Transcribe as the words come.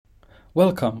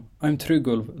Welcome, I'm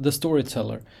Trygulv, the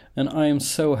storyteller, and I am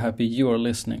so happy you are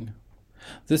listening.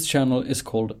 This channel is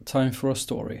called Time for a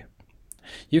Story.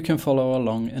 You can follow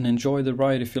along and enjoy the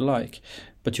ride if you like,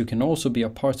 but you can also be a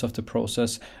part of the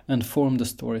process and form the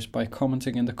stories by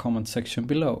commenting in the comment section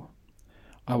below.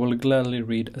 I will gladly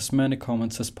read as many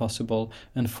comments as possible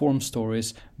and form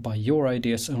stories by your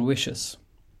ideas and wishes.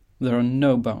 There are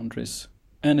no boundaries.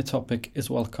 Any topic is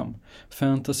welcome.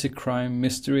 Fantasy, crime,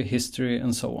 mystery, history,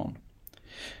 and so on.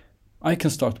 I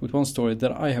can start with one story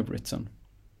that I have written.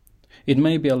 It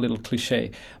may be a little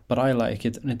cliché, but I like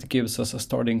it and it gives us a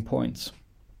starting point.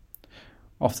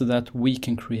 After that, we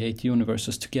can create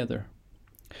universes together.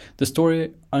 The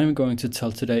story I'm going to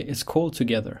tell today is called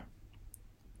Together.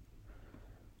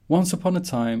 Once upon a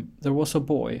time, there was a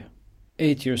boy,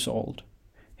 8 years old.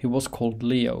 He was called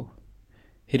Leo.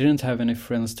 He didn't have any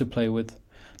friends to play with.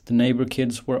 The neighbor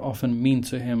kids were often mean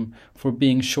to him for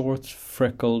being short,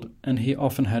 freckled, and he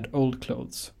often had old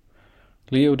clothes.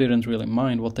 Leo didn't really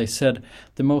mind what they said.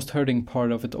 The most hurting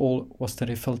part of it all was that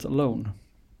he felt alone.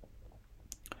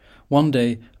 One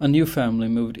day, a new family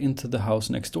moved into the house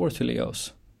next door to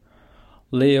Leo's.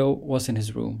 Leo was in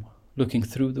his room, looking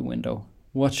through the window,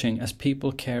 watching as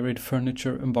people carried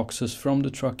furniture and boxes from the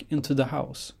truck into the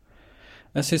house.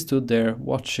 As he stood there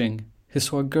watching, he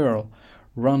saw a girl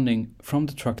running from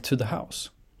the truck to the house.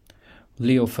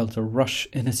 Leo felt a rush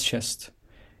in his chest.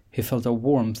 He felt a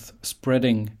warmth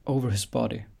spreading over his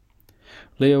body.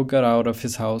 Leo got out of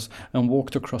his house and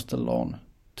walked across the lawn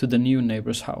to the new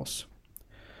neighbor's house.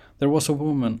 There was a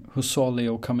woman who saw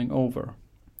Leo coming over.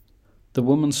 The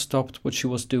woman stopped what she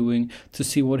was doing to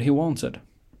see what he wanted.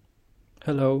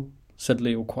 "Hello," said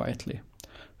Leo quietly.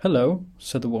 "Hello,"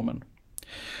 said the woman.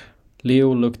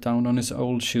 Leo looked down on his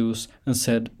old shoes and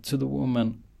said to the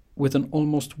woman with an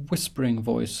almost whispering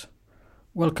voice,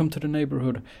 "Welcome to the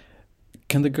neighborhood.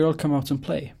 Can the girl come out and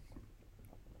play?"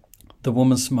 The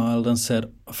woman smiled and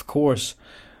said, "Of course.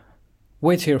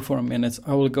 Wait here for a minute.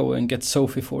 I will go and get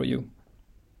Sophie for you."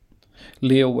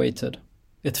 Leo waited.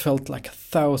 It felt like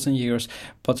 1,000 years,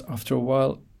 but after a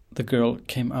while the girl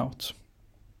came out.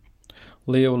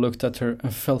 Leo looked at her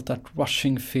and felt that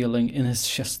rushing feeling in his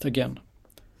chest again.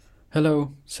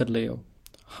 "Hello," said Leo.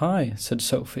 "Hi," said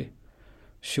Sophie.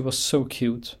 She was so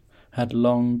cute, had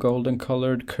long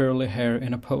golden-colored curly hair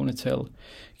in a ponytail,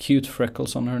 cute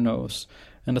freckles on her nose,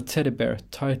 and a teddy bear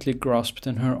tightly grasped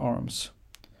in her arms.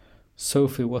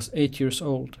 Sophie was 8 years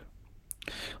old.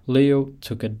 Leo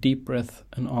took a deep breath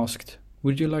and asked,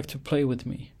 "Would you like to play with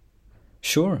me?"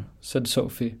 "Sure," said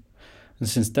Sophie, and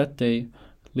since that day,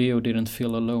 Leo didn't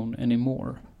feel alone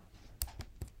anymore.